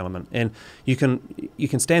competitive on that element. And you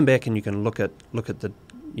can stand back and you can look at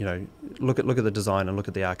the design and look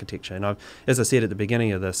at the architecture. And as I said at the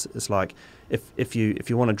beginning of this, it's like if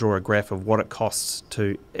you want to draw a graph of what it costs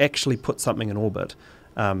to actually put something in orbit,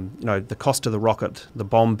 the cost of the rocket, the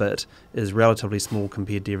bomb bit, is relatively small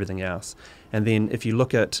compared to everything else. And then if you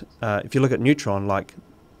look at Neutron, like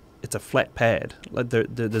it's a flat pad. Like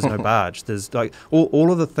there's no barge. There's like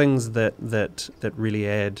all of the things that really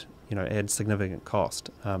add significant cost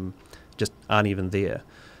just aren't even there.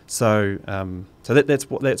 So that's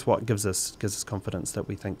what gives us confidence that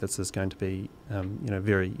we think this is going to be a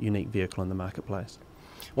very unique vehicle in the marketplace.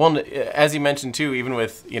 Well, as you mentioned too, even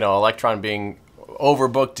with Electron being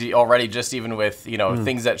overbooked already, just even with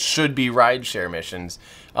things that should be rideshare missions,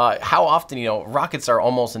 how often rockets are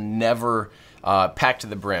almost never packed to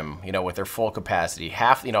the brim, with their full capacity.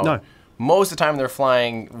 No. Most of the time they're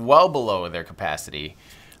flying well below their capacity.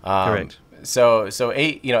 Correct. So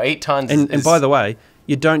 8 tons. And by the way,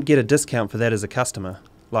 you don't get a discount for that as a customer.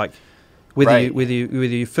 Like whether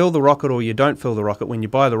you fill the rocket or you don't fill the rocket, when you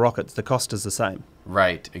buy the rockets, the cost is the same.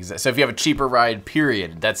 Right. Exactly. So if you have a cheaper ride,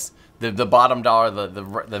 period, that's the bottom dollar,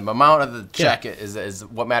 the amount of the check is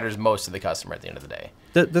what matters most to the customer at the end of the day.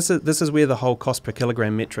 This is where the whole cost per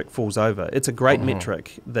kilogram metric falls over. It's a great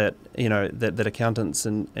metric that that accountants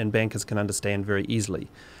and bankers can understand very easily.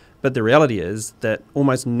 But the reality is that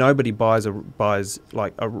almost nobody buys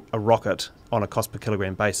like a rocket on a cost per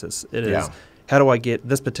kilogram basis. It is, how do I get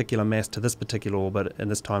this particular mass to this particular orbit in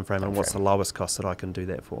this time frame, and what's the lowest cost that I can do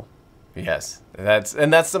that for? Yes, that's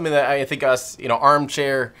something that I think us,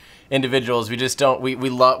 armchair individuals, we just don't,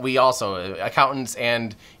 we also, accountants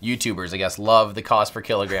and YouTubers, I guess, love the cost per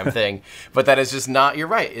kilogram thing, but that is just not, you're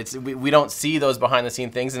right, we don't see those behind the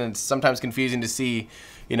scene things, and it's sometimes confusing to see,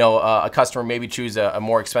 a customer maybe choose a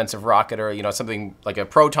more expensive rocket or, something like a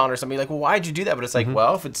Proton or something, like, well, why'd you do that? But it's like,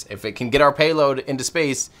 well, if it can get our payload into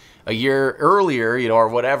space a year earlier, or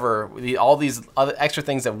whatever, all these other extra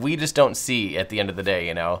things that we just don't see at the end of the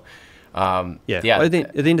day, Well, at the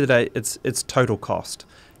end of the day, it's total cost.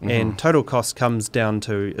 And total cost comes down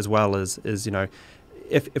to, as well as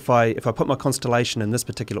if I put my constellation in this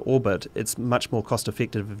particular orbit, it's much more cost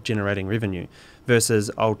effective of generating revenue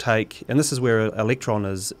versus I'll take, and this is where Electron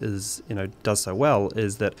is does so well,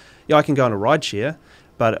 is that I can go on a rideshare,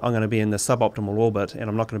 but I'm going to be in the suboptimal orbit, and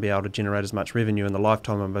I'm not going to be able to generate as much revenue, and the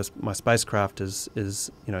lifetime of my spacecraft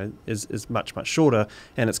is much shorter,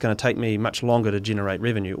 and it's going to take me much longer to generate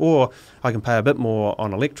revenue. Or I can pay a bit more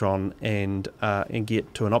on Electron and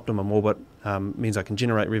get to an optimum orbit. Means I can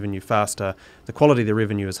generate revenue faster. The quality of the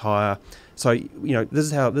revenue is higher. So this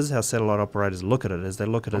is how satellite operators look at it. Is they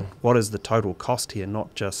look at it, what is the total cost here,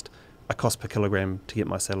 not just a cost per kilogram to get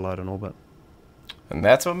my satellite in orbit. And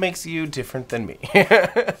that's what makes you different than me.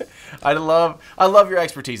 I love your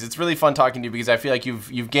expertise. It's really fun talking to you because I feel like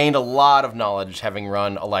you've gained a lot of knowledge having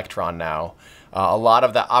run Electron now. A lot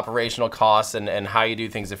of the operational costs and how you do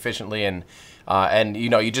things efficiently, and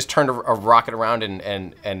you just turned a rocket around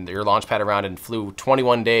and your launch pad around and flew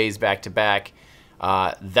 21 days back to back.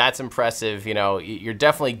 That's impressive. You're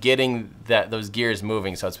definitely getting those gears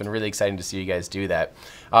moving. So it's been really exciting to see you guys do that.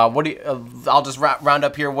 I'll just round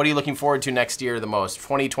up here. What are you looking forward to next year the most?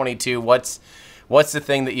 2022. What's the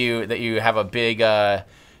thing that you have a big? What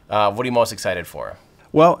are you most excited for?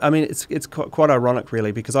 Well, I mean, it's quite ironic,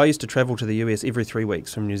 really, because I used to travel to the US every 3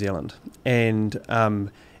 weeks from New Zealand, and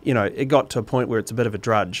it got to a point where it's a bit of a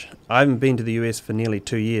drudge. I haven't been to the US for nearly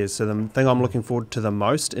 2 years, so the thing I'm looking forward to the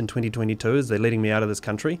most in 2022 is they're letting me out of this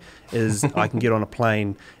country, is I can get on a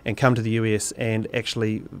plane and come to the US and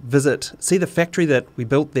actually see the factory that we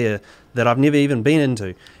built there that I've never even been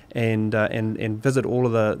into, and visit all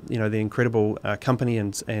of the incredible company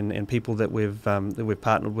and people that we've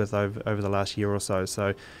partnered with over the last year or so.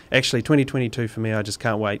 So actually 2022 for me, I just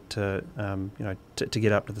can't wait to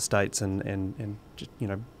get up to the States and just,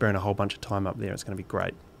 burn a whole bunch of time up there. It's going to be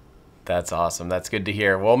great. That's awesome. That's good to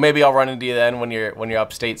hear. Well, maybe I'll run into you then when you're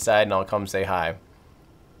up stateside, and I'll come say hi.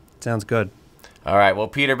 Sounds good. All right. Well,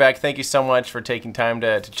 Peter Beck, thank you so much for taking time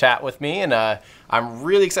to chat with me, and I'm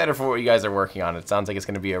really excited for what you guys are working on. It sounds like it's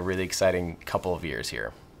going to be a really exciting couple of years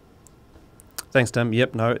here. Thanks, Tim.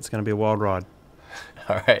 Yep. No, it's going to be a wild ride.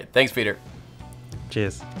 All right. Thanks, Peter.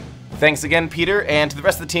 Cheers. Thanks again, Peter, and to the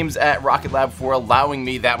rest of the teams at Rocket Lab for allowing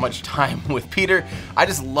me that much time with Peter. I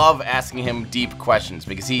just love asking him deep questions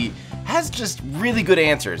because he has just really good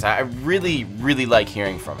answers. I really, really like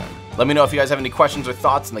hearing from him. Let me know if you guys have any questions or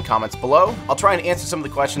thoughts in the comments below. I'll try and answer some of the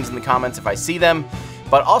questions in the comments if I see them,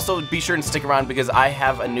 but also be sure and stick around because I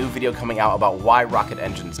have a new video coming out about why rocket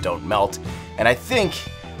engines don't melt, and I think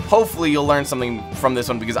hopefully you'll learn something from this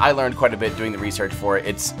one because I learned quite a bit doing the research for it.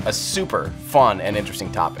 It's a super fun and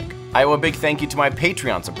interesting topic. I owe a big thank you to my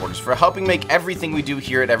Patreon supporters for helping make everything we do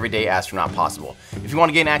here at Everyday Astronaut possible. If you want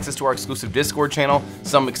to gain access to our exclusive Discord channel,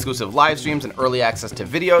 some exclusive live streams, and early access to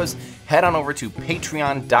videos, head on over to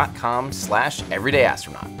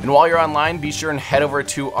patreon.com/everydayastronaut. And while you're online, be sure and head over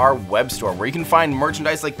to our web store where you can find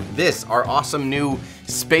merchandise like this, our awesome new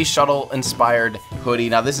space shuttle inspired hoodie.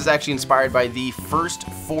 Now this is actually inspired by the first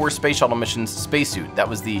 4 space shuttle missions spacesuit. That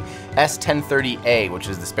was the S-1030A, which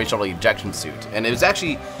is the space shuttle ejection suit. And it was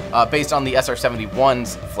actually based on the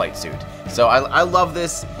SR-71's flight suit. So I love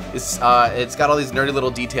this. It's got all these nerdy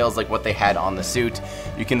little details like what they had on the suit.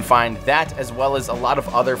 You can find that as well as a lot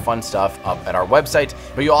of other fun stuff up at our website.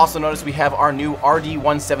 But you'll also notice we have our new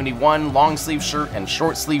RD-171 long sleeve shirt and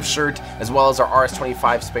short sleeve shirt, as well as our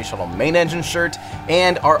RS-25 Space Shuttle main engine shirt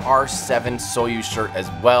and our R7 Soyuz shirt as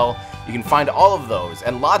well. You can find all of those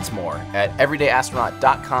and lots more at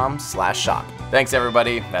everydayastronaut.com/shop. Thanks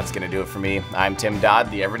everybody, that's gonna do it for me. I'm Tim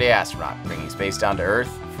Dodd, the Everyday Astronaut, bringing space down to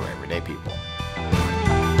Earth for everyday people.